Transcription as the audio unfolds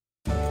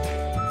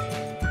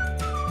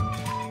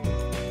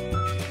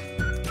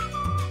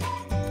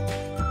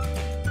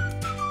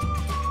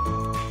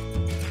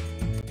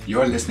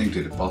You're listening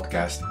to the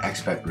podcast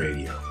Expat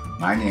Radio.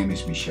 My name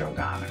is Michel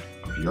Dahner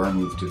of Your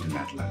Move to the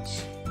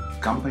Netherlands, a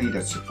company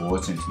that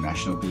supports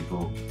international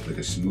people with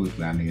a smooth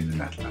landing in the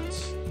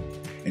Netherlands.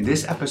 In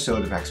this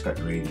episode of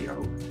Expat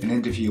Radio, an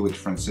interview with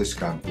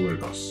Francisca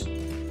Burgos.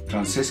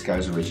 Francisca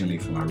is originally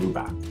from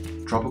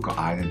Aruba, a tropical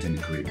island in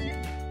the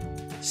Caribbean.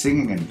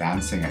 Singing and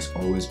dancing has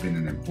always been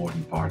an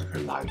important part of her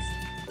life.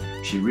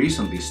 She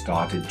recently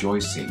started Joy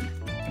Sing,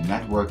 a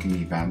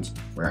networking event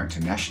where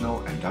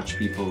international and Dutch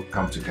people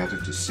come together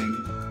to sing,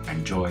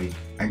 enjoy,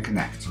 and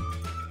connect.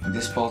 In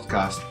this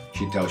podcast,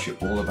 she tells you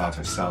all about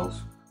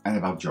herself and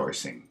about Joy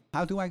Sing.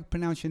 How do I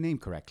pronounce your name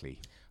correctly?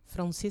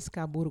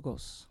 Francisca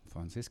Burgos.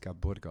 Francisca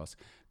Burgos.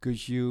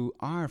 Because you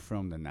are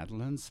from the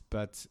Netherlands,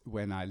 but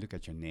when I look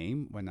at your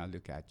name, when I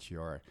look at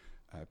your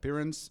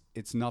appearance,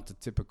 it's not a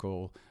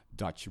typical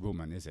Dutch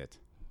woman, is it?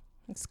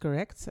 That's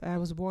correct. I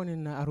was born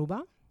in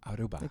Aruba,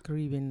 Aruba. the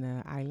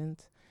Caribbean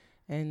island.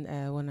 And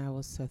when I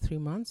was 3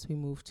 months, we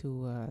moved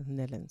to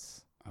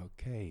Netherlands.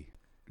 Okay.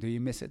 Do you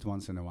miss it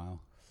once in a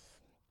while?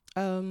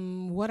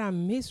 What I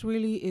miss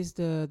really is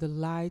the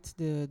light,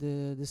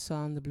 the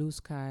sun, the blue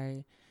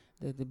sky,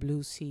 the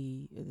blue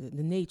sea,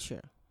 the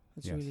nature.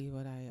 That's really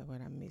what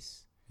I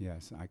miss.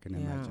 Yes, I can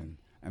imagine.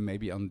 And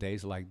maybe on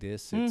days like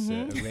this, it's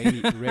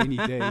a rainy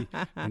day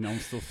in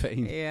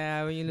Amstelveen.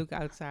 Yeah, when you look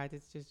outside,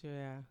 it's just,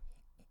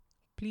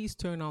 please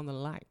turn on the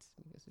light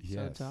because it's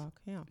so dark.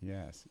 Yeah.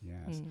 Yes.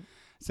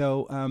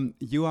 So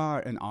you are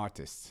an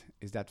artist.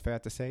 Is that fair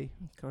to say?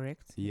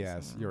 Correct.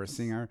 Yes, you're a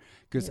singer.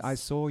 Because I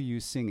saw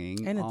you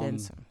singing. And a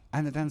dancer.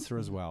 And a dancer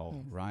as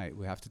well. Right.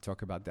 We have to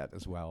talk about that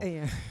as well.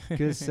 Yeah.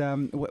 Because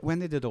when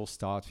did it all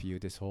start for you,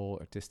 this whole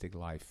artistic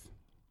life?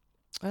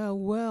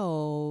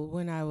 Well,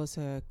 when I was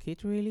a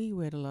kid, really,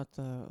 we had a lot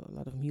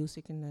of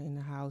music in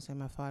the house, and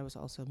my father was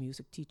also a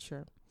music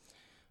teacher.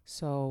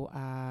 So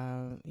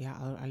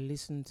I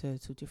listened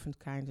to different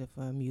kinds of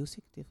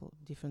music,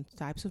 different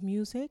types of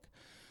music.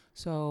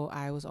 So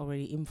I was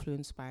already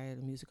influenced by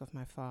the music of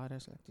my father,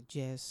 so like the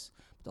jazz,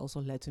 but also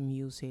Latin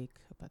music,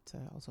 but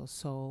also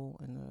soul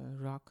and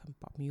rock and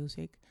pop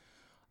music.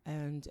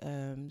 And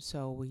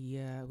so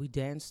we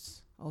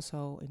danced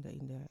also in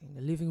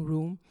the living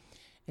room.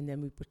 And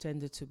then we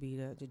pretended to be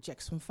the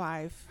Jackson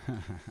 5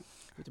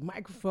 with the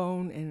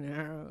microphone.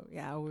 And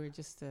we were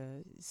just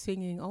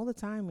singing all the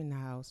time in the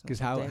house. Because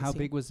how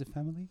big was the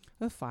family?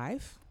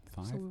 5.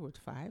 So we were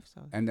 5.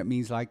 So. And that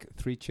means like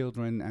 3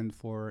 children and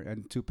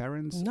 2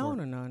 parents? No.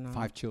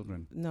 5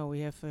 children? No,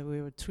 we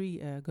were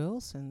 3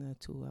 girls and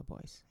 2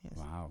 boys. Yes.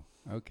 Wow.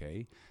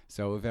 Okay.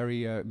 So a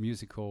very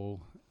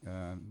musical,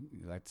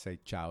 let's say,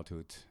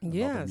 childhood. A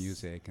lot of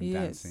music and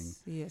dancing.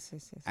 Yes.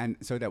 And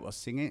so that was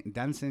singing,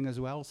 dancing as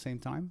well, same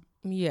time?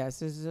 Yes,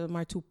 this is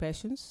my 2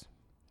 passions.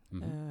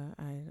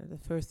 Mm-hmm. The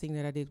first thing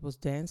that I did was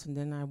dance, and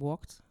then I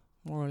walked,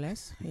 more or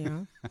less.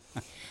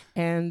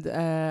 And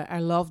I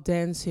loved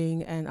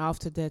dancing, and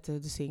after that the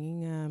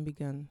singing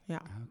began. Yeah.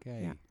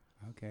 Okay. Yeah.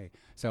 Okay.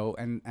 So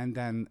and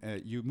then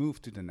you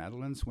moved to the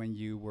Netherlands when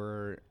you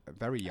were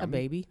very young. A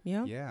baby.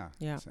 Yeah.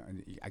 Yeah. So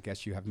I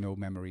guess you have no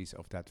memories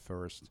of that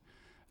first,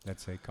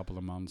 let's say, couple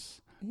of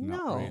months. No.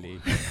 Not really.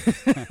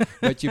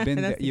 But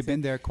you've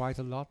been there quite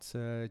a lot,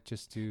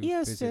 just to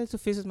visit. To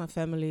visit my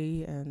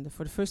family, and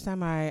for the first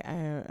time I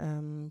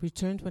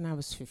returned when I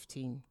was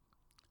 15.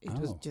 It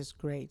was just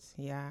great.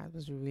 Yeah, it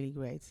was really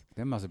great.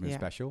 That must have been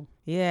special.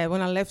 Yeah,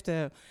 when I left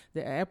the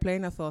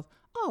airplane, I thought,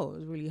 it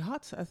was really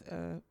hot.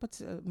 But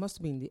it must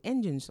have been the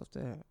engines of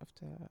the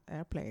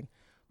airplane.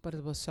 But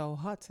it was so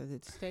hot that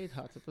it stayed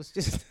hot. It was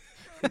just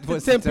it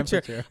was the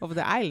temperature of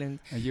the island.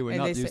 And you were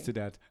not used to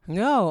that.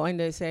 No, and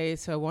they say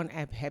it's one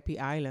happy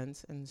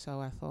island. And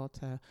so I thought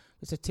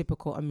it's a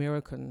typical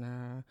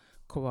American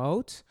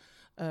quote.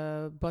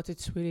 But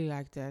it's really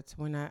like that.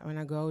 When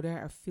I go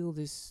there, I feel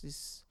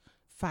this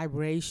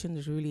vibration.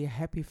 There's really a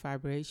happy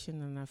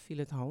vibration, and I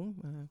feel at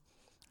home.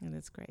 And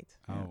it's great.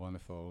 Oh,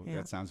 wonderful. Yeah.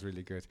 That sounds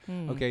really good.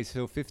 Okay,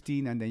 so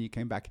 15 and then you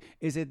came back.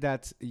 Is it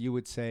that you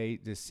would say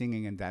the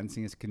singing and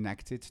dancing is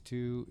connected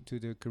to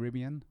the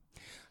Caribbean?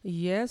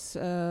 Yes,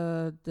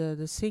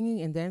 the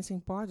singing and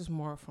dancing part is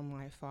more from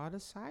my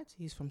father's side.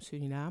 He's from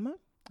Suriname.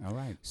 All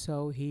right.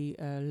 So he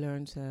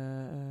learned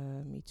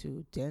me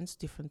to dance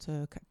different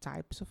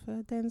types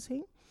of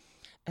dancing.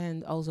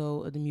 And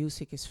also the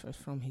music is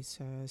from his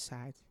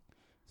side.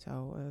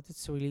 So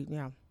that's really,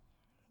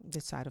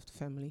 this side of the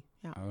family.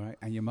 Yeah. All right.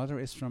 And your mother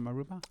is from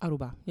Aruba?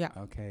 Aruba, yeah.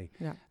 Okay.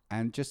 Yeah.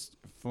 And just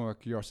for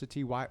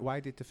curiosity,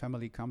 why did the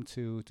family come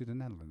to the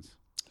Netherlands?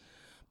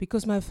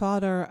 Because my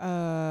father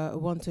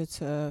wanted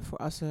for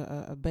us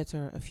a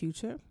better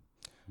future.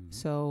 Mm-hmm.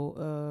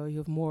 So you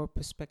have more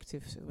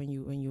perspectives when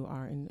you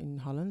are in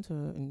Holland,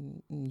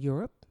 in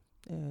Europe,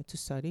 to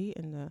study.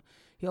 And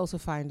he also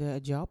found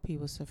a job. He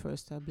was the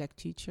first black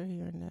teacher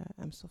here in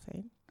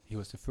Amstelveen. He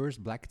was the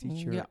first black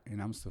teacher in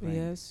Amstelveen?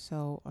 Yes,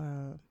 so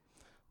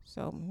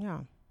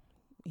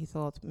he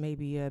thought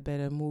maybe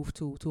better move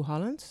to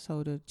Holland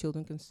so the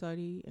children can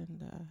study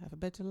and have a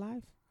better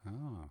life.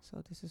 Oh.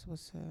 So this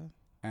was...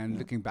 and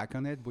looking back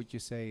on it, would you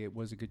say it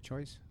was a good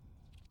choice?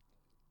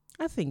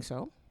 I think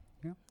so.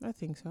 Yeah. I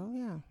think so.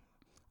 Yeah.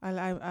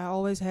 I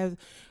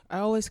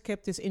always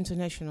kept this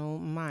international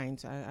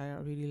mind. I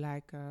really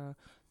like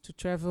to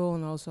travel,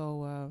 and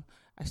also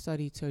I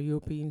studied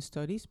European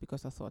studies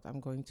because I thought I'm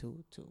going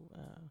to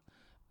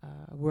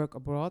work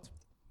abroad,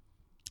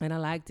 and I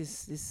like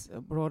this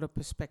broader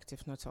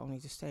perspective, not only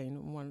to stay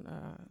in one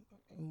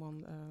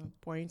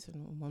point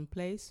in one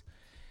place.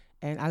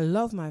 And I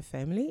love my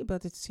family,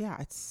 but it's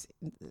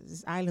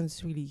this island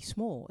is really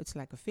small. It's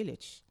like a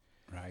village.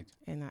 Right.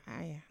 And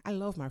I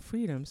love my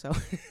freedom. So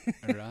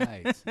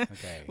Right.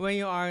 Okay. when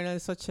you are in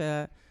such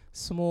a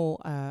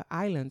small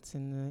island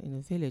in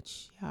a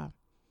village, yeah,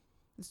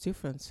 it's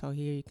different. So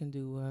here you can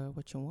do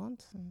what you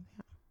want, and,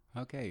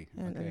 Okay.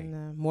 and, Okay.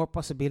 and more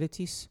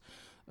possibilities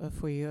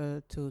for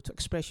you to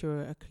express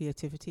your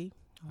creativity.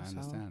 I Also.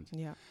 understand.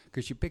 Yeah.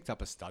 Because you picked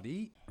up a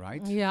study,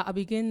 right? Yeah, I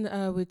begin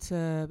with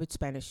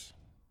Spanish.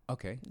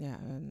 Okay. Yeah,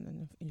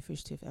 and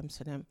University of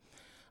Amsterdam.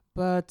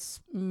 But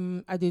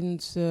I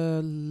didn't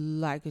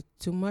like it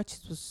too much.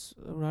 It was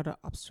rather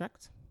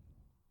abstract.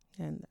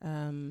 And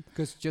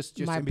Because just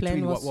my in plan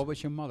between, was- what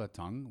was your mother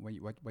tongue?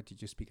 What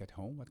did you speak at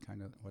home? What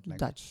language?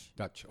 Dutch.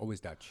 Dutch. Always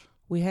Dutch.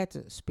 We had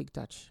to speak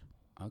Dutch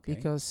Okay.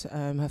 because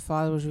my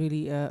father was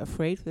really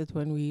afraid that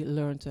when we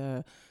learned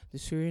the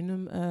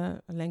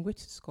Suriname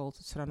language, it's called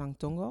Sranang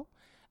Tongo,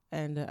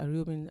 and the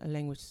Aruban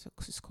language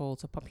is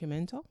called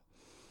Papiamento.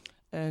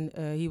 And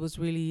he was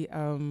really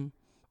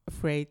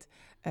afraid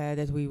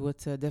that we would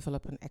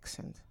develop an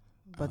accent.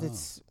 But Oh.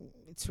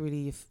 it's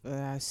really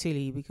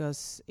silly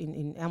because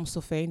in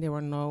Amstelveen there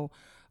were no,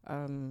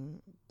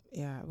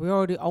 we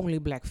were the only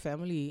black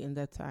family in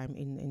that time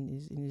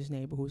in this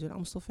neighborhood in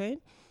Amstelveen.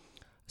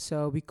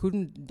 So we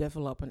couldn't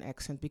develop an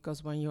accent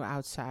because when you're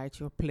outside,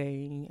 you're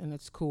playing and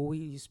at school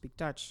you speak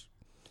Dutch.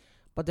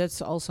 But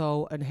that's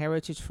also an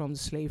heritage from the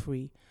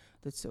slavery.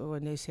 That's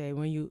when they say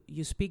when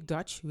you speak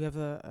Dutch, you have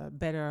a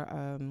better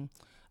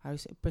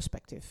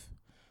perspective.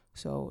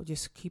 So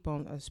just keep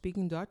on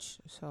speaking Dutch.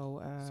 So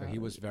he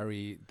was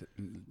very,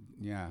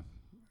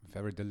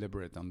 very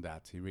deliberate on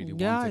that. He really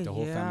wanted the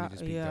whole family to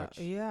speak Dutch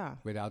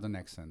without an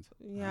accent.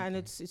 Yeah, and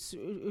it's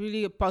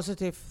really a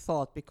positive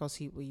thought because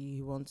he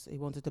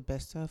wanted the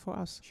best for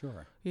us.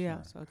 Sure. Yeah,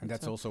 sure. so And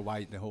that's also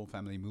why the whole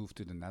family moved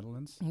to the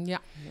Netherlands. Yeah,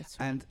 that's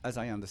right. And as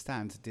I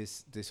understand,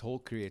 this whole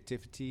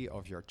creativity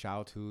of your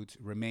childhood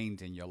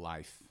remained in your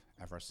life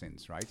ever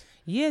since, right?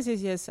 Yes.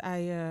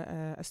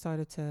 I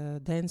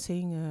started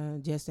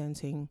dancing, jazz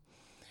dancing,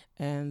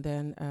 and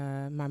then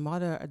my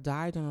mother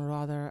died at a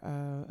rather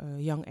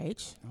young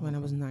age when I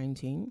was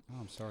 19. Oh,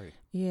 I'm sorry.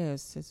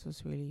 Yes, it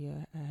was really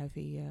a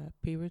heavy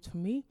period for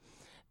me,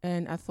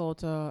 and I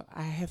thought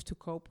I have to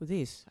cope with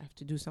this. I have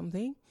to do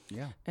something,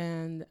 Yeah.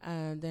 and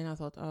then I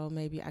thought, oh,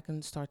 maybe I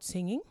can start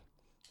singing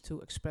to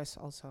express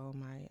also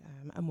my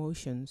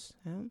emotions.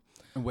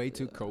 A way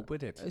to cope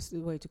with it. It's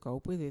the way to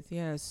cope with it,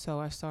 yes. So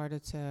I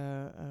started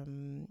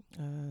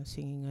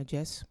singing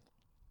jazz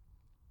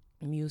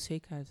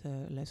music. I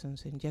had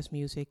lessons in jazz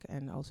music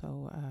and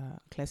also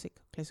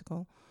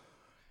classical.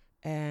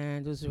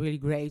 And it was really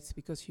great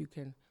because you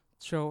can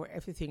throw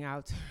everything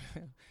out.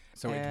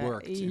 So it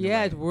worked. In a Yeah,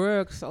 way. it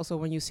works. Also,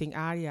 when you sing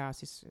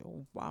arias, it's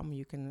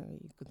you can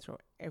throw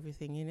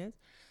everything in it.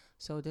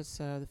 So that's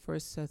the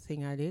first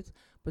thing I did.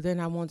 But then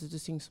I wanted to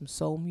sing some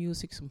soul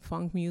music, some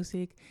funk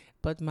music.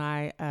 But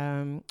my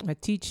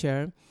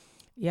teacher,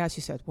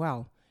 she said,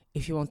 well,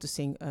 if you want to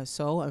sing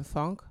soul and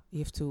funk, you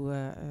have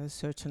to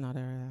search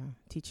another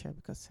teacher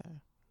because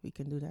we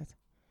can do that.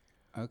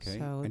 Okay.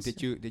 So And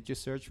did you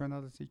search for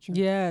another teacher?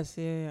 Yes,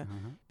 yeah.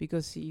 Uh-huh.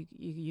 Because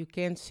you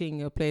can't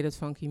sing play that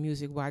funky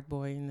music, white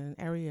boy in an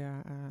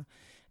area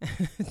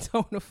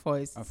tone of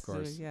voice. Of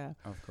course. So, yeah.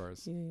 Of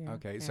course. Yeah,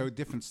 Okay. yeah. So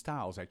different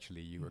styles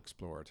actually you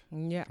explored.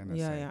 Yeah, can I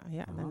say.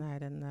 yeah. And then Uh-huh. I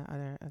had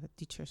another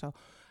teacher. So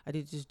I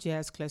did just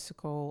jazz,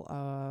 classical,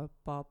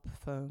 pop,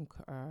 funk,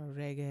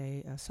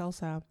 reggae,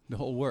 salsa. The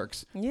whole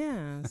works.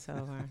 Yeah. So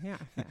yeah.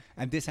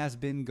 And this has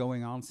been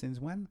going on since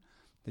when?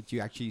 That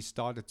you actually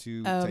started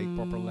to take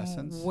proper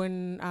lessons?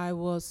 When I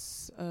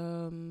was,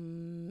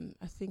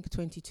 I think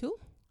 22,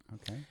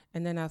 Okay.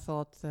 and then I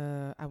thought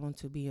I want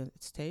to be on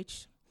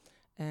stage,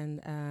 and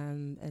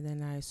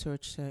then I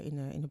searched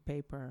in a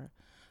paper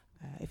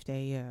if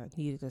they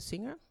needed a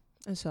singer,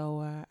 and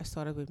so I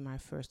started with my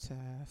first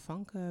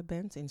funk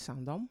band in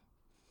Zaandam.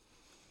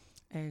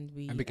 And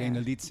we became the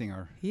lead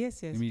singer.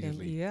 Yes,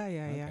 immediately. Yeah.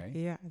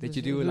 Okay. It Did was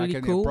you do really like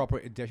a cool.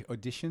 proper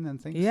audition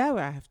and things? Yeah,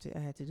 well, I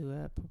had to do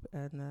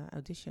an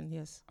audition.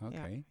 Yes.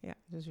 Okay. Yeah.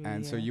 It was really,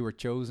 And so you were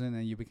chosen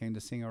and you became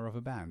the singer of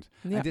a band.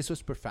 Yeah. And this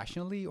was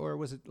professionally or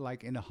was it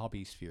like in a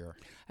hobby sphere?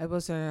 It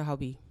was a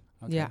hobby.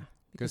 Okay. Yeah.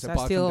 Because I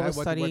apart still from was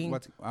that, studying.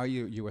 what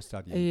you were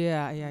studying?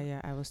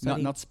 Yeah. I was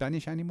studying. Not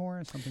Spanish anymore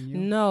or something new?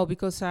 No,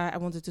 because I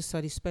wanted to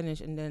study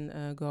Spanish and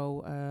then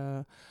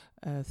go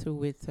through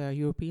with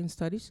European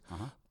studies.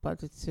 Uh-huh.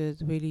 But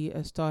it really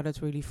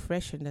started really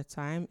fresh in that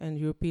time, and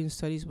European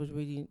studies was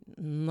really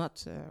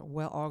not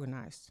well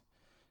organized.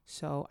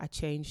 So I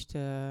changed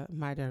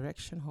my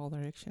whole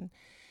direction,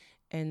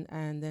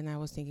 And then I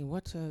was thinking,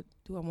 what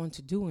do I want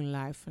to do in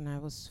life? And I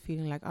was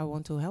feeling like I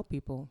want to help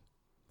people.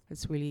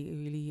 It's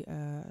really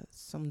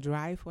some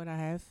drive what I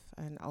have,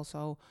 and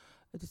also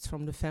it's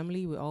from the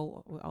family. We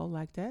all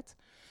like that.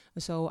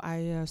 And so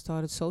I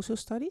started social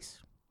studies,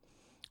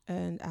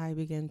 and I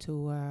began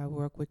to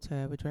work with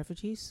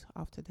refugees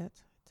after that.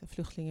 The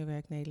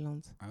Vluchtelingenwerk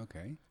Nederland.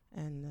 Okay.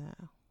 And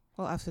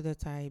after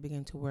that I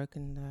began to work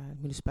in the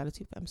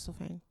municipality of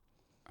Amstelveen.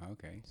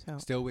 Okay. So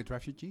still with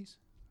refugees?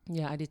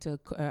 Yeah, I did.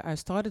 I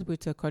started with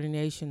the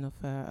coordination of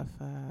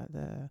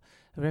the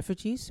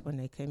refugees when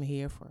they came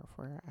here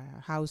for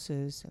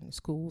houses and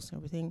schools and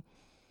everything.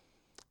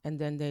 And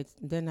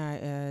then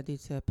I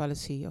did a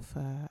policy of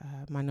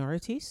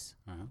minorities,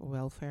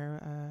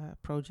 welfare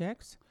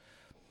projects.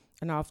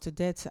 And after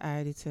that,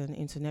 I did an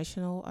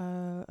international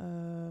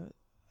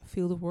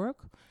field of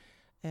work.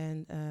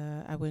 And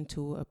I went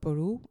to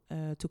Peru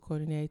to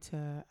coordinate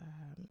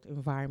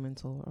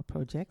environmental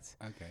projects.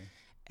 Okay.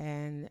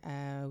 And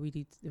we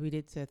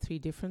did 3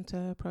 different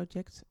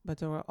projects, but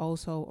there were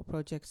also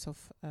projects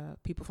of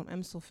people from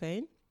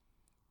Amstelveen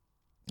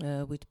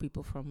with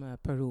people from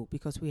Peru,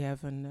 because we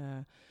have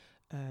a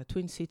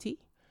twin city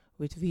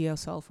with Villa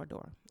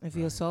Salvador. And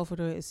Villa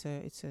Salvador is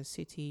a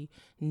city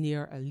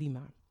near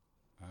Lima.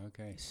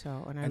 Okay.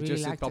 So, and I really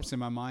just it pops in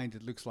my mind.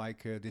 It looks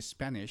like this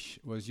Spanish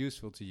was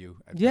useful to you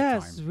at that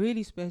time. Yes,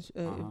 really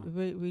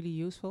really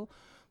useful.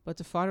 But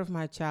the father of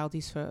my child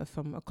is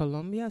from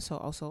Colombia, so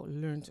also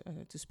learned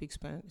to speak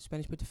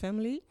Spanish with the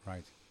family.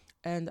 Right.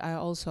 And I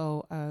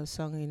also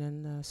sung in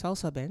a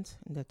salsa band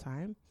in that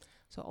time,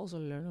 so also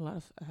learned a lot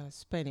of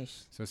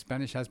Spanish. So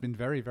Spanish has been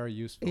very, very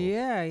useful.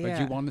 Yeah, but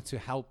you wanted to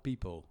help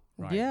people,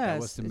 right? Yes,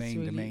 that was the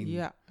main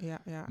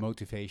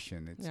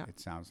motivation. It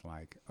sounds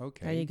like.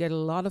 Okay. And you get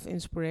a lot of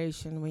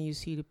inspiration when you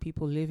see the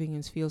people living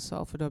in Villa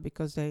Salvador,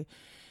 because they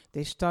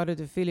started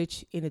a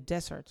village in a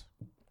desert.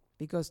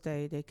 Because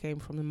they came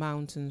from the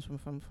mountains,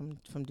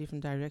 from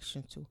different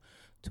directions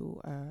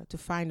to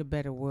find a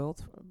better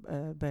world,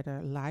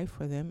 better life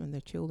for them and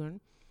their children.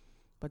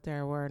 But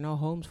there were no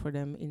homes for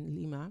them in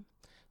Lima,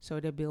 so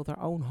they built their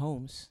own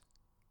homes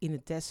in the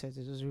desert.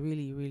 It was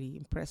really, really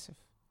impressive.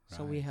 Right.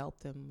 So we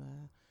helped them.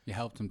 You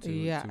helped them to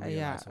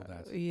realize all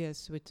that.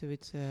 Yes,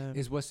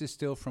 was this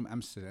still from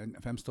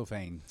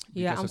Amstelveen?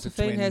 Yeah,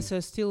 Amstelveen has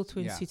a still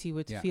twin city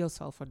with Villa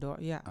Salvador.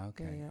 Yeah.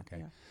 Okay.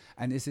 Yeah.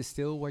 And is this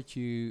still what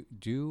you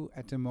do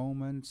at the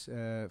moment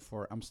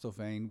for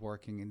Amstelveen,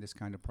 working in this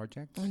kind of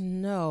project?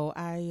 No,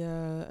 I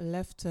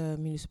left the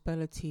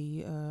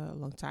municipality a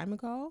long time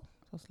ago.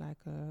 It was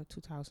like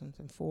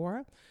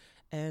 2004.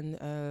 And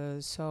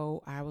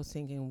so I was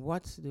thinking,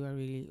 what do I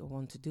really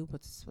want to do?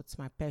 What's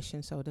my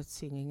passion? So that's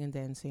singing and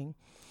dancing.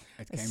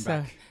 It came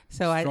back.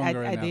 So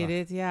I did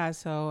it, yeah.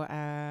 So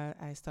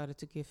I started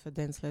to give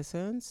dance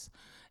lessons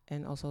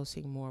and also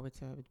sing more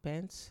with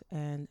bands.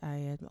 And I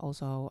had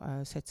also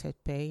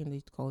ZZP, and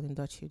it's called in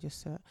Dutch,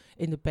 just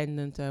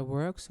independent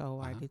work.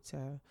 So I did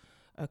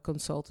a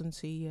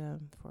consultancy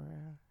for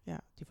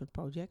different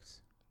projects.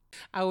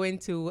 I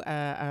went to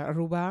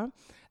Aruba.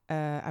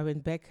 I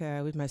went back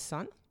with my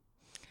son.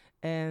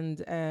 And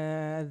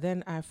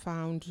then I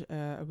found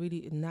a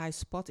really nice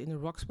spot in the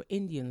rocks where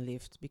Indian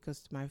lived,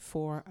 because my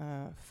 4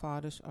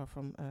 fathers are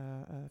from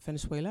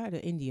Venezuela, the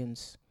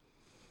Indians,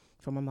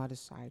 from my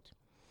mother's side.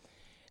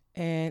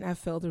 And I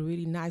felt a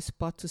really nice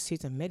spot to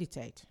sit and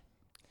meditate.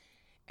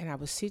 And I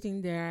was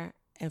sitting there,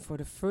 and for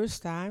the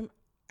first time,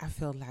 I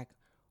felt like,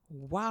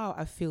 wow!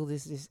 I feel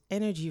this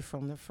energy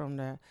from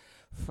the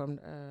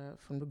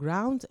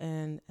ground,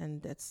 and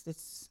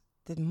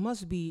that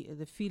must be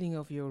the feeling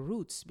of your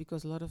roots,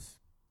 because a lot of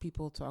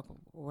people talk,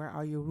 where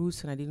are your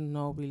roots? And I didn't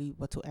know really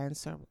what to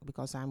answer,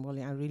 because I'm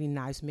really a really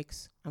nice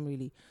mix. I'm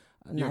really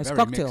a You're nice very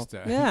cocktail. Mixed,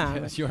 yeah,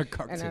 yes, you're a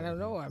cocktail. And I don't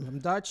know, I'm from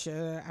Dutch,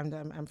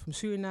 I'm from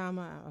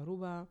Suriname,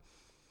 Aruba.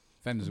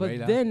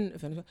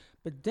 Venezuela.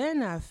 But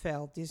then I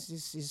felt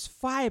this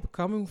vibe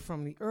coming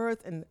from the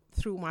earth and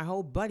through my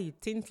whole body,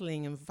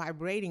 tinkling and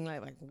vibrating,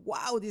 like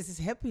wow, this is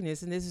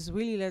happiness. And this is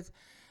really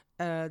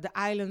the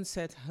island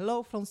said,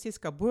 hello,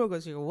 Francisca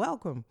Burgos, you're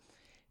welcome.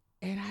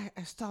 And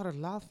I started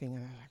laughing,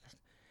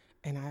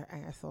 and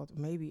I thought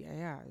maybe,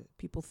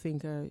 people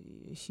think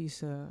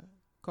she's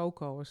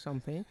Coco or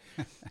something.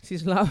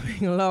 She's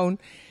laughing alone.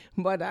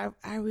 But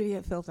I really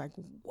felt like,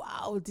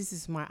 wow, this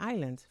is my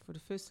island. For the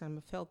first time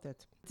I felt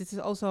that. This is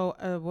also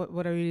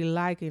what I really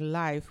like in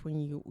life, when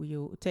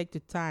you take the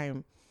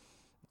time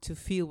to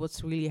feel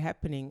what's really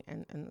happening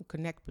and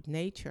connect with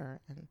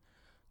nature and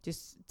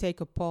just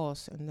take a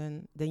pause, and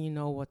then you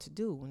know what to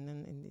do, and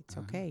then it's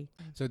okay.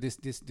 So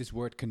this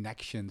word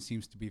connection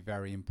seems to be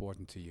very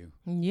important to you.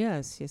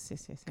 Yes.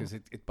 Because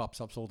it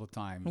pops up all the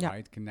time,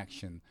 right?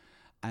 Connection.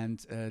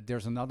 And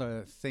there's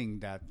another thing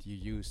that you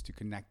use to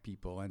connect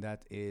people, and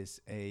that is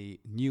a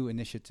new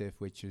initiative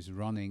which is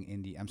running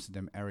in the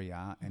Amsterdam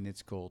area, and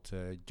it's called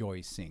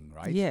Joy Sing,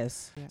 right?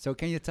 Yes. Yeah. So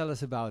can you tell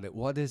us about it?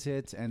 What is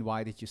it, and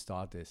why did you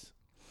start this?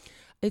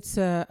 It's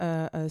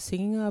a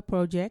singing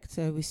project.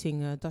 We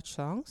sing Dutch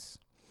songs,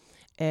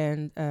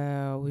 And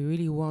we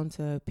really want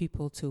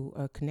people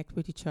to connect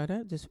with each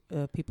other. Just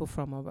people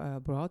from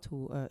abroad,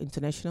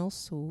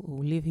 internationals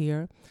who live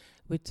here,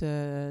 with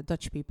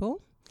Dutch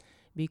people,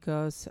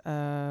 because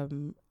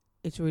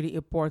it's really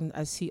important.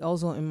 I see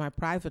also in my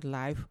private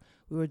life,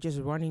 we were just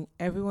running.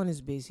 Everyone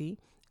is busy,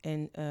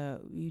 and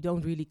you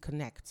don't really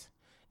connect.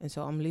 And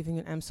so I'm living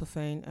in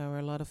Amstelveen. There are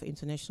a lot of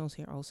internationals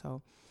here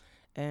also.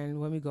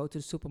 And when we go to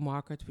the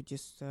supermarket, we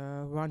just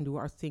run, do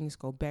our things,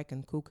 go back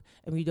and cook.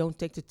 And we don't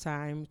take the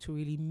time to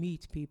really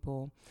meet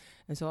people.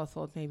 And so I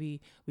thought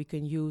maybe we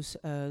can use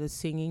the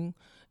singing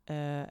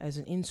as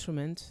an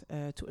instrument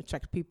to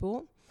attract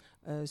people.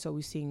 So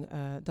we sing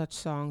Dutch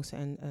songs,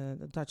 and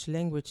the Dutch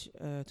language.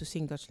 To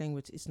sing Dutch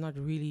language is not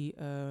really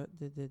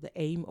the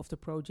aim of the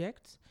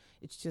project.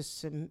 It's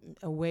just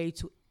a way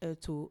to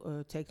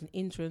take an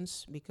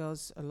entrance,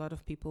 because a lot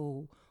of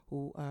people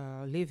who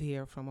live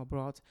here from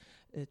abroad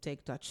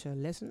take Dutch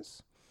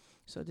lessons.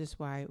 So that's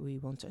why we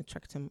want to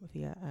attract them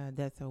via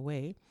that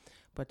way.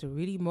 But the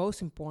really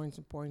most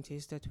important point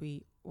is that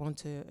we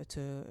want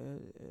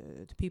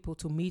the people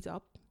to meet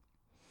up.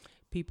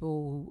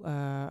 People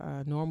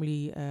who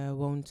normally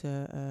won't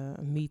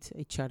meet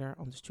each other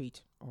on the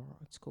street or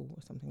at school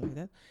or something like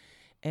that.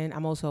 And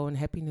I'm also a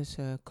happiness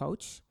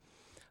coach.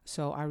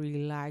 So I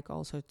really like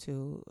also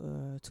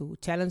to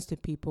challenge the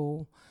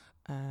people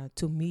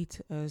to meet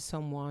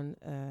someone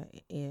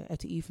at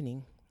the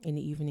evening. In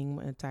the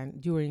evening time,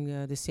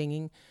 during the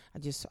singing, I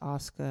just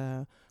ask,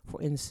 for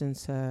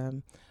instance,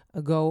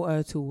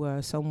 go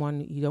to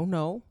someone you don't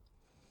know,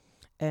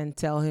 and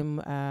tell him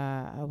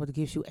what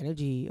gives you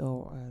energy,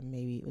 or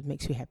maybe what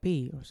makes you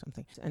happy or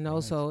something. And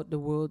also the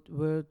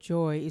word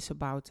joy is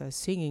about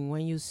singing.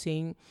 When you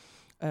sing,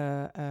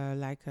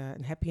 like a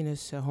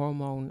happiness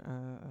hormone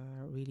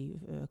really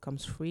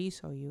comes free,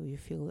 so you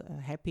feel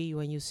happy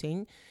when you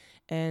sing.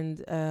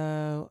 And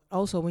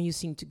also when you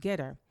sing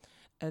together,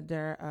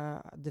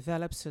 there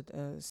develops a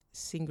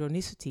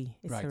synchronicity,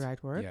 is the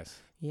right word?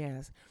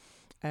 Yes.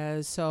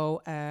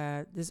 So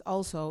this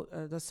also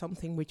does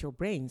something with your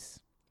brains.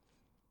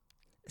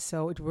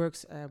 So it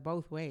works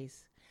both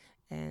ways.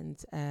 And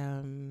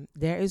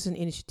there is an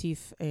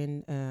initiative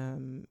in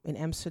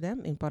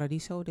Amsterdam, in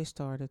Paradiso. They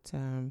started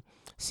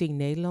Sing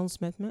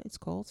Nederlands met me, it's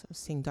called,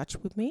 Sing Dutch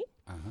with me.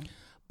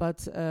 But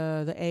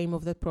the aim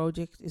of that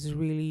project is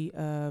really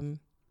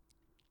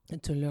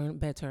to learn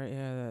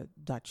better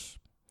Dutch.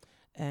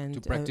 And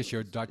to practice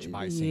your Dutch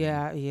by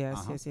singing.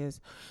 Yes.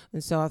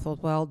 And so I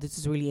thought, well, this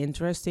is really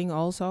interesting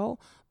also,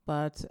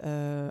 but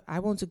I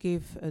want to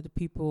give the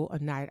people a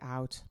night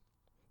out,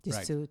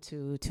 just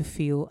to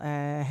feel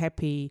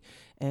happy,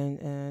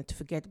 and to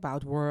forget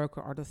about work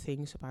or other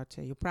things, about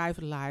your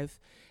private life,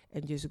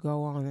 and just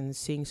go on and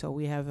sing. So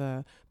we have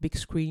a big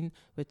screen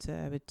with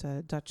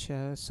Dutch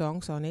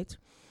songs on it.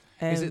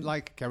 Is it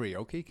like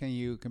karaoke? Can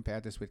you compare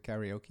this with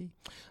karaoke?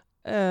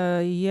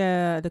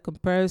 The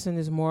comparison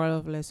is more or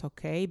less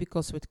okay,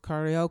 because with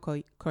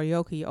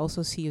karaoke you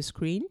also see a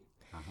screen,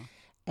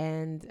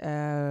 and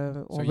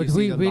so you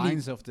see the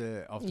lines of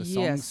the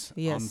songs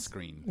on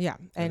screen. Yeah,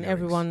 and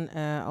everyone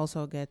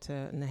also get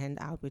a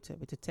handout with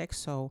the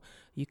text, so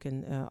you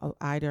can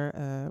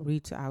either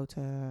read out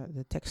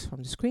the text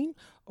from the screen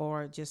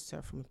or just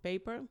from a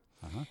paper.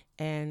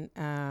 And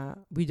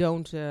we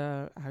don't,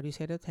 how do you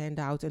say that, hand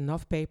out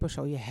enough paper,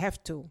 so you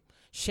have to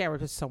share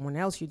it with someone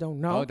else you don't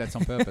know. Oh, that's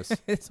on purpose.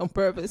 It's on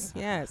purpose,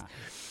 yes.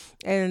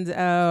 And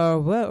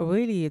well,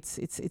 really,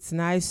 it's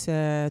nice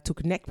to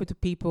connect with the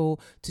people,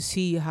 to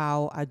see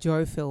how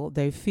joyful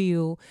they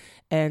feel.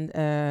 And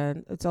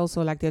it's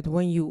also like that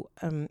when you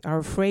are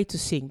afraid to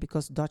sing,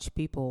 because Dutch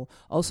people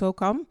also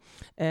come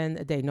and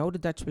they know the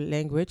Dutch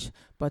language,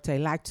 but they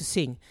like to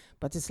sing.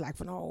 But it's like,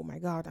 oh my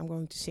God, I'm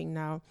going to sing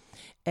now.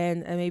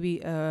 And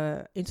maybe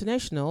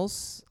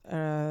internationals,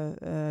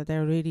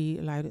 they're really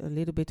like a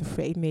little bit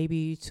afraid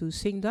maybe to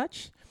sing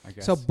Dutch. I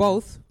guess, so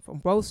from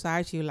both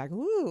sides, you're like,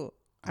 ooh,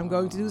 I'm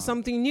going to do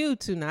something new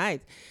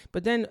tonight.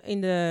 But then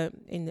in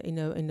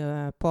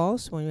the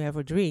pause, when you have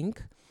a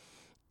drink,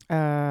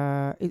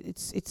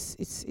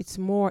 it's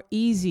more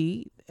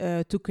easy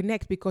to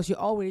connect, because you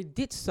already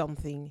did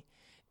something.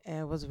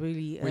 Was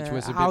really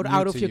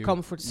out of your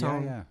comfort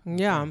zone.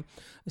 Okay.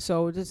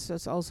 So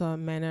that's also a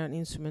manner, an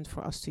instrument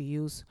for us to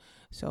use.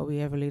 So we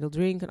have a little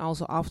drink, and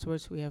also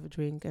afterwards we have a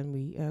drink, and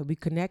we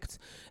connect.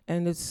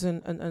 And it's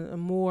a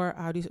more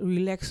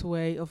relaxed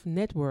way of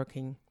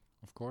networking.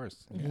 Of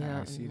course,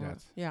 I see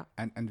that. Yeah,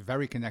 and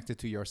very connected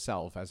to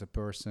yourself as a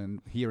person,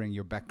 hearing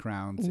your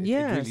background. It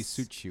really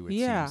suits you. It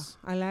seems.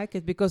 I like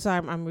it, because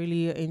I'm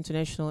really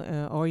international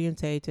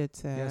orientated.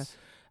 Yes.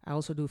 I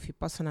also do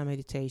Vipassana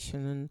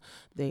meditation, and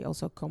they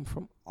also come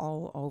from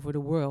all over the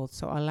world.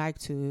 So I like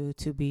to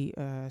be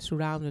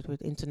surrounded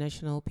with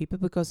international people,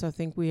 because I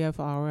think we have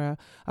our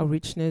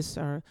richness,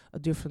 a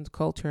different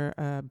culture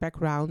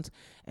background,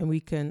 and we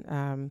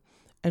can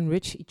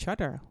enrich each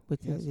other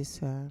with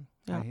this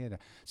I hear that.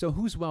 So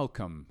who's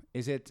welcome?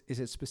 Is it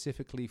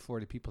specifically for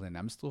the people in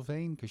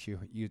Amstelveen? Because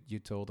you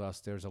told us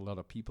there's a lot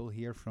of people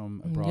here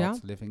from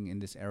abroad living in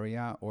this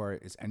area, or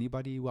is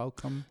anybody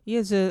welcome?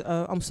 Yes,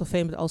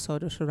 Amstelveen, but also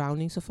the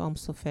surroundings of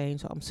Amstelveen,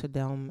 so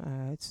Amsterdam.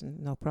 It's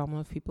no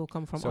problem if people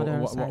come from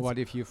other sides. What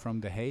if you're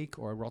from The Hague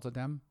or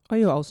Rotterdam? Oh,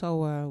 you're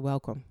also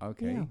welcome.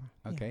 Okay,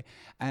 okay.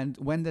 And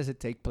when does it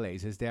take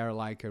place? Is there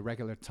like a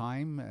regular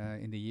time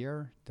in the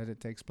year that it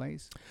takes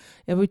place?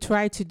 Yeah, we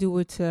try to do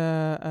it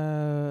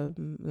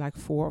like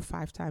 4 or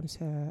 5 times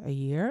a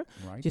year,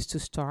 just to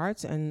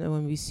start. And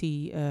when we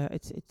see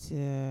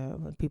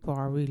when people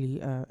are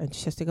really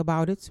enthusiastic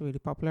about it, it's really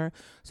popular.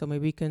 So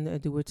maybe we can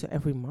do it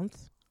every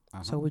month.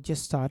 So we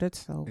just started.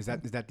 So is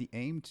that the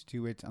aim, to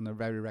do it on a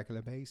very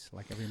regular basis,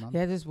 like every month?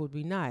 Yeah, this would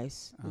be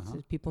nice.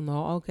 That people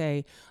know,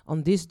 okay,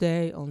 on this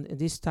day, on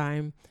this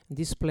time, in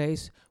this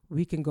place,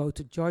 we can go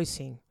to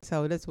Joycing.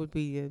 So that would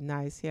be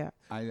nice. Yeah,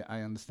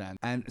 I understand.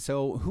 And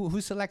so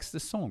who selects the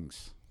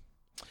songs?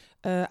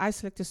 I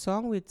select a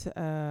song with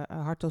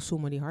Harto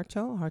Sumadi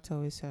Harto.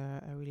 Harto is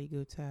a really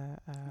good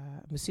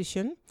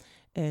musician,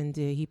 and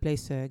he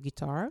plays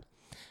guitar.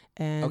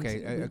 And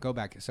go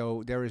back.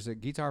 So there is a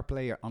guitar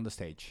player on the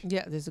stage.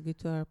 Yeah, there's a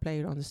guitar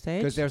player on the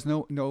stage. Because there's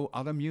no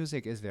other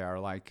music, is there?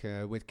 Like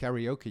with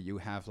karaoke, you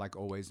have like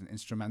always an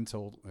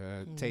instrumental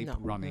tape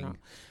running.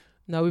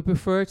 No, we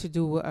prefer to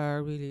do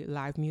really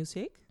live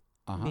music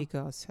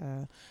because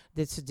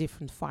that's a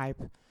different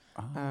vibe.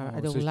 I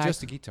don't like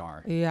just a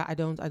guitar. Yeah, I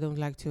don't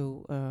like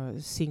to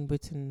sing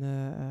with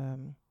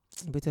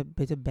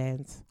a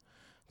band.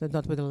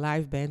 Not with a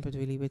live band, but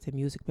really with a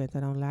music band.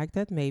 I don't like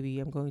that. Maybe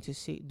I'm going to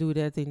do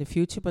that in the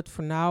future. But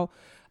for now,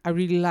 I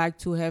really like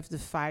to have the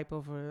vibe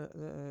of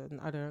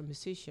another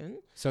musician.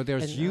 So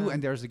there's you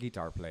and there's a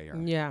guitar player.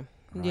 Yeah.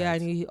 Right. Yeah,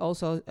 and he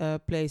also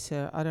plays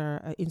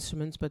other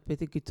instruments, but with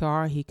the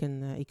guitar he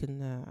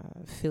can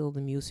feel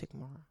the music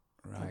more.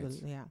 Right.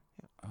 So yeah.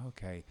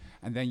 Okay.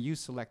 And then you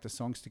select the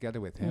songs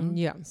together with him.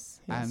 Yes.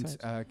 And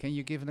right. Can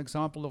you give an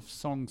example of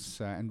songs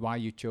and why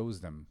you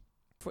chose them?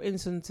 For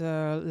instance,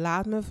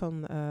 Laat Me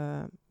van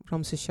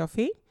Ramses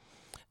Shaffi.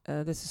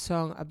 That's a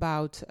song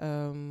about,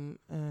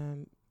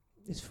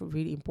 it's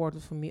really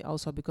important for me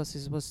also because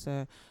this was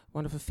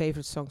one of the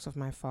favorite songs of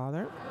my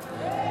father.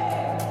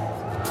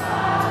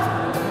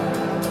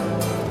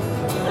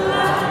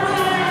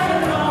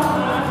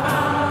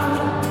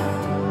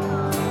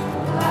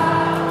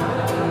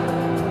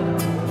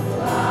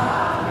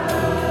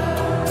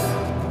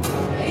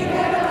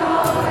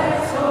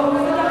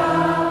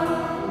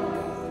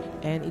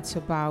 And it's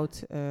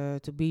about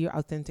to be your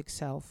authentic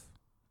self,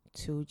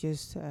 to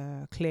just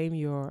claim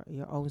your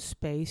own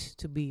space,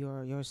 to be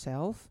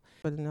yourself.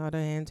 But on the other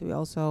hand, we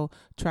also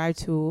try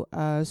to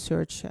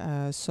search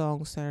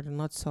songs that are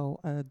not so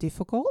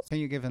difficult. Can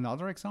you give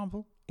another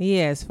example?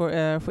 Yes, for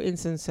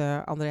instance,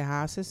 André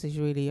Hazes is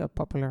really a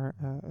popular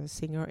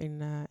singer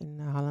in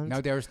Holland. Now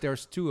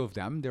there's 2 of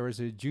them. There is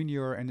a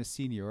junior and a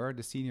senior.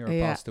 The senior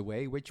passed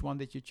away. Which one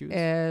did you choose?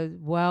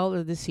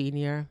 Well, the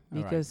senior,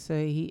 because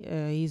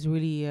he's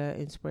really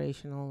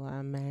inspirational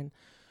man.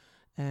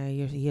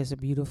 He has a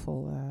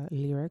beautiful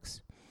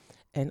lyrics.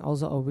 And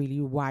also a really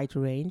wide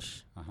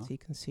range, so you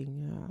can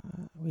sing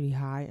really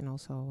high and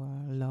also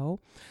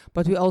low.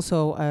 But we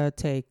also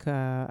take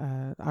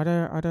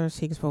other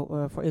things.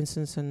 For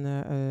instance,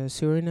 a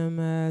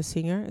Suriname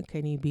singer,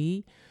 Kenny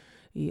B.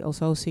 He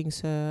also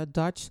sings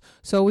Dutch.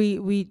 So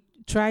we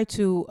try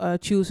to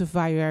choose a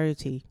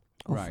variety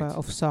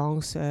of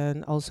songs,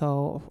 and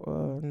also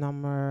a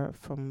number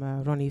from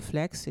Ronnie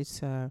Flex.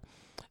 It's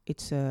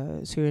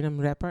a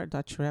Suriname rapper,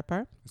 Dutch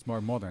rapper. It's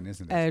more modern,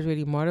 isn't it?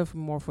 Really modern,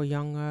 more for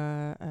young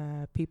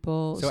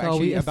people. So actually,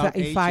 we about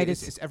invited.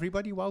 Is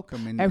everybody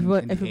welcome?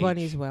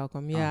 Everybody is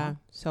welcome. Yeah.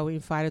 So we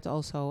invited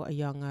also a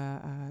young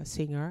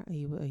singer.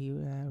 He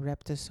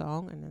rapped a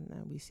song, and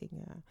then we sing.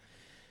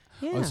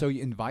 Oh, so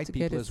you invite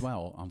people as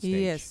well on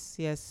stage?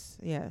 Yes,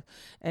 yeah.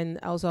 And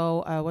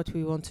also, what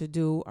we want to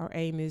do, our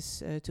aim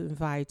is to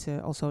invite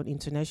also an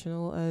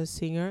international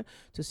singer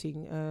to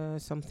sing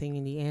something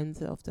in the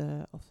end of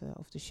the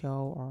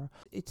show. Or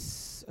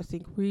it's, I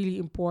think, really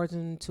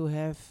important to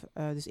have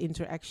this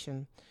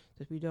interaction,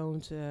 that we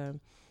don't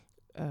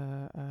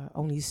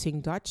only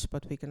sing Dutch,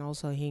 but we can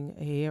also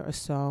hear a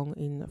song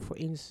in, for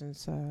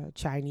instance,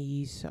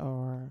 Chinese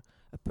or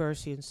a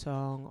Persian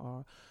song,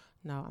 or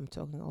now I'm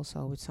talking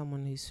also with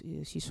someone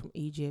she's from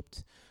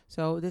Egypt.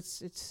 So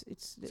it's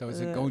so is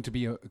it going to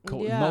be a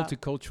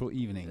multicultural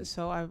evening?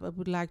 So I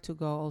would like to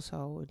go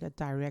also in that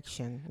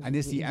direction. And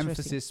is the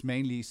emphasis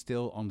mainly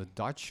still on the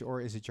Dutch, or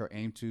is it your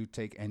aim to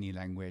take any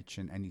language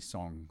and any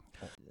song?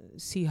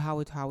 See how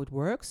it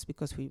works,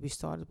 because we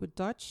started with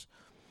Dutch.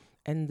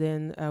 And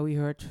then we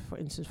heard, for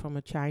instance, from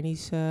a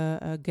Chinese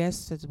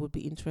guest that it would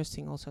be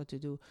interesting also to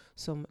do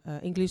some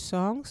English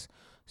songs.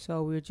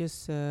 So we're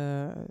just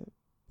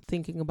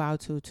thinking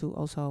about to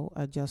also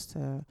adjust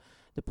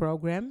the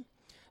program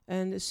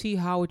and see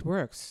how it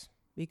works,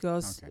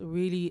 because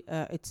really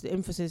it's the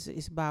emphasis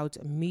is about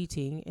a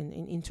meeting and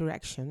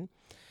interaction.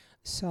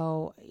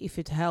 So if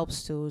it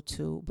helps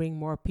to bring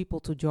more people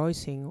to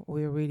Joycing,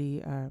 we're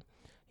really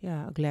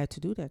glad to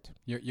do that.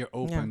 You're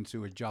open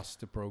to adjust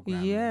the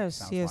program.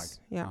 Yes, like.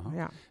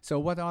 yeah. So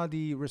what are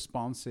the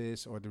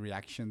responses or the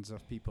reactions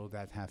of people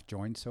that have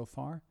joined so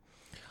far?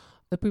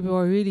 The people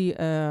are really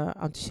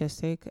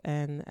enthusiastic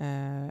and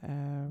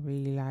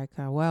really like,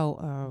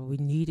 we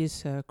need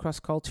this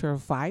cross-cultural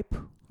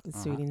vibe.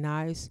 It's really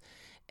nice.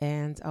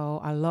 And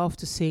I love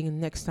to sing.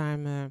 Next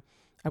time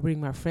I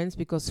bring my friends,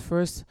 because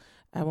first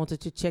I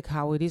wanted to check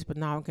how it is, but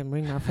now I can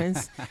bring my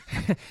friends.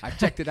 I've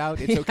checked it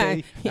out. It's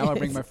okay. Now I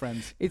bring my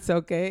friends. It's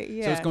okay.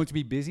 Yeah. So it's going to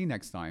be busy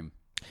next time.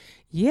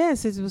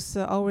 Yes, it was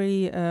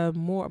already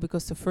more,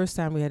 because the first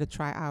time we had a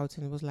tryout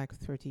and it was like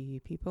 30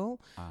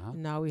 people.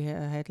 Now we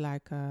had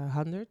like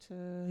 100.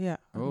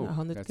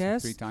 100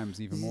 guests. 3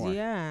 times even more.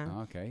 Yeah.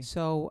 Okay.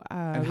 So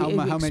and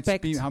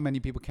how many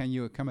people can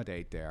you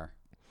accommodate there?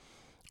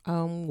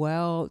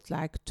 It's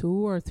like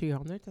 200 or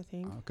 300, I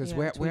think. Because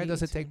where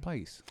does it take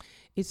place?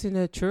 It's in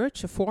a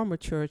church, a former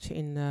church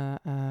in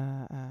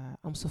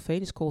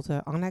Amstelveen. It's called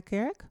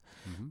Annakerk.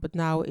 But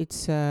now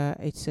it's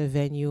a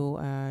venue.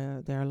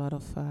 There are a lot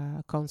of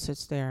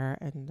concerts there,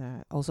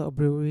 and also a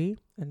brewery,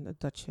 and a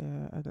Dutch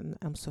an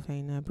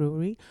Amstelveen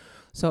brewery.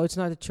 So it's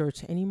not a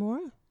church anymore.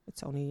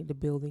 It's only the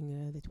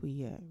building that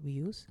we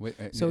use.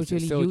 So it's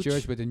really still huge. A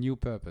church with a new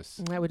purpose,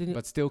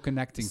 but still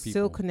connecting people.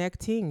 Still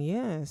connecting,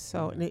 yes.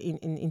 So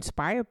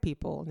inspire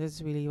people.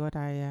 That's really what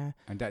I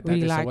and that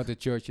really is like. What the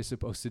church is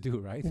supposed to do,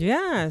 right?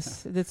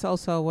 Yes, that's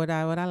also what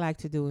I like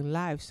to do in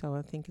life. So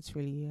I think it's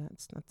really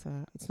it's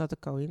not a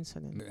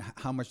coincidence.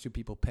 How much do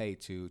people pay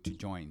to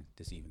join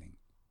this evening?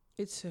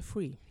 It's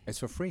free. It's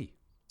for free.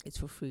 It's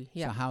for free.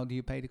 Yeah. So how do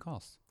you pay the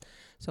cost?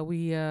 So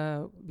we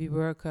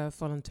work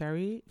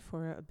voluntary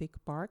for a big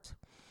part,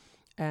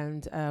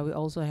 and we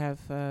also have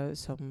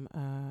some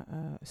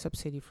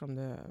subsidy from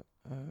the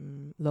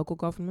local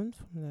government,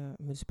 from the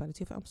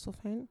municipality of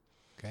Amstelveen.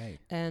 Okay.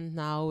 And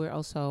now we're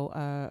also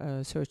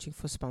searching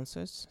for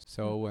sponsors.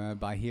 So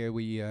by here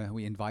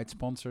we invite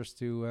sponsors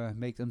to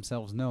make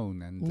themselves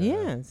known. And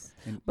yes,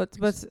 but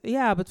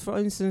for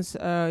instance,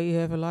 you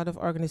have a lot of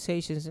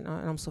organizations in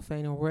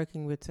Amstelveen who are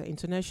working with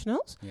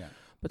internationals. Yeah.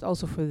 But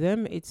also for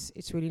them,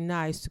 it's really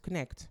nice to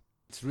connect.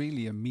 It's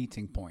really a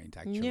meeting point,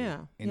 actually,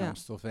 in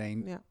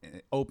Amstelveen,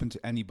 open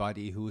to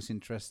anybody who is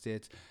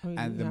interested.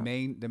 And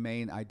the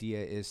main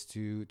idea is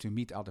to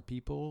meet other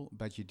people,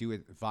 but you do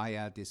it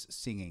via this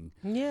singing.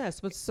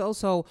 Yes, but it's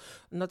also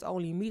not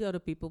only meet other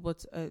people,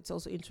 but it's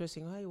also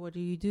interesting. Hey, what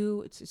do you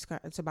do?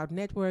 It's about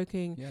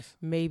networking. Yes.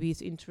 Maybe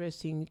it's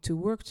interesting to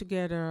work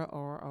together,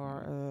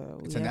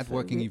 or it's a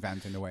networking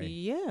event in a way.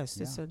 Yes,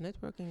 it's a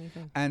networking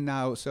event. And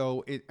now,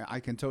 so I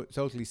can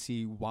totally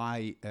see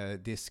why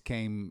this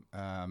came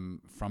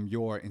from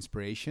your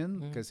inspiration,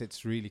 because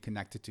it's really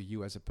connected to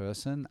you as a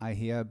person, I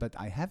hear, but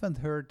I haven't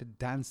heard the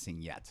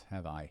dancing yet,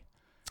 have I?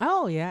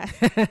 Oh, yeah.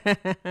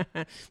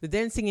 The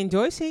dancing in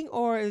Joycing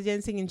or the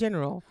dancing in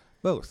general?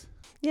 Both.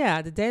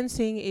 Yeah, the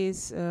dancing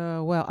is, I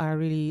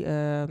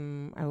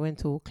went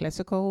to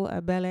classical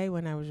ballet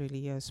when I was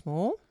really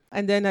small.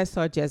 And then I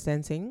started jazz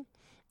dancing.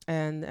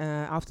 And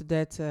after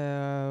that,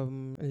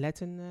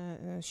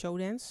 Latin show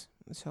dance.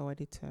 So I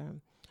did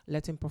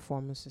Latin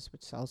performances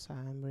with salsa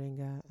and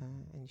merengue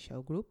and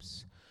show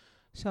groups.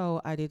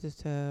 So I did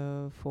it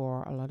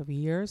for a lot of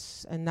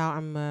years, and now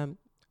I'm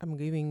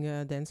giving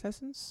dance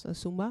lessons,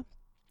 Zumba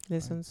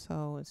lessons. Right.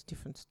 So it's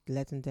different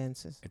Latin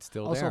dances. It's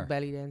still also there.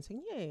 belly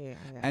dancing. Yeah.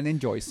 And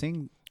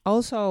Joycing.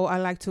 Also, I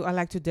like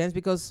to dance,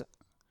 because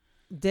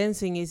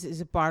dancing is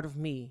a part of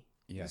me.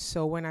 Yes.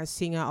 So when I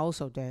sing, I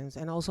also dance,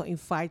 and also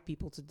invite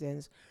people to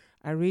dance.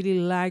 I really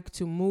like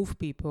to move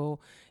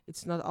people.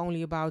 It's not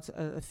only about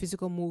a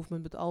physical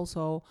movement, but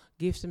also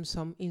gives them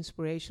some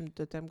inspiration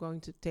that I'm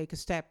going to take a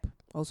step,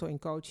 also in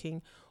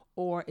coaching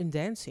or in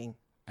dancing.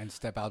 And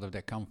step out of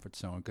their comfort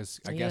zone, because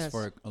I guess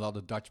for a lot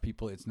of Dutch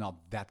people, it's not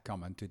that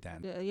common to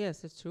dance. Yes,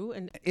 that's true.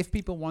 And if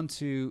people want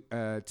to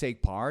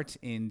take part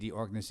in the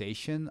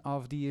organization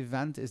of the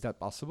event, is that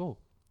possible?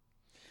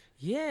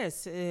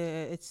 Yes,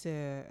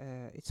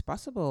 it's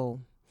possible.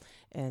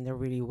 And they're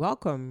really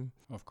welcome.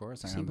 Of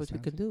course, I see understand. what we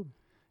can do,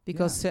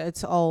 because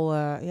it's all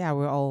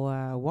we're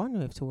all one.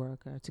 We have to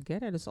work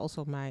together. That's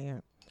also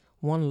my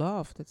one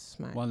love. That's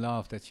my one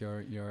love. That's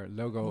your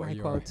logo, my or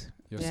quote.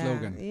 Your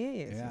slogan.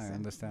 Yes, yeah, I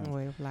understand.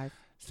 Way of life.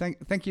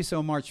 Thank you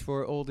so much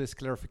for all this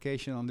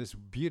clarification on this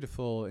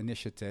beautiful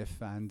initiative,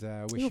 and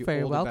wish you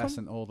all the best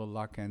and all the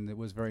luck. And it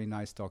was very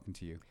nice talking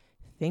to you.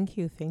 Thank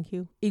you.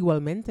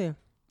 Igualmente.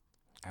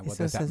 And what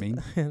does that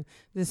mean?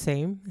 The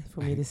same.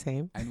 For me, the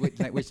same. And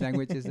which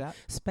language is that?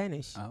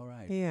 Spanish. All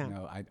right. Yeah.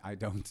 No, I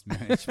don't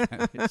manage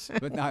Spanish,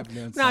 but now I've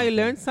learned something. Now you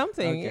learned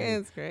something. Okay. Yeah,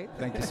 it's great.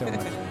 Thank you so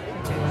much.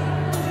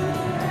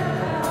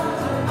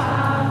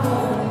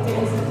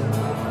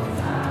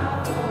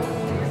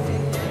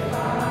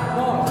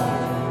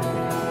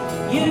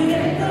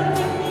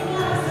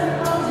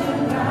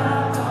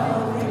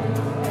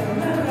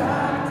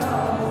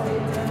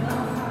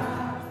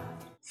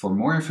 For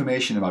more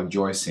information about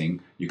Joycing,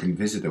 you can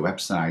visit the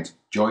website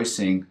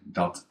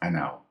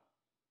joycing.nl.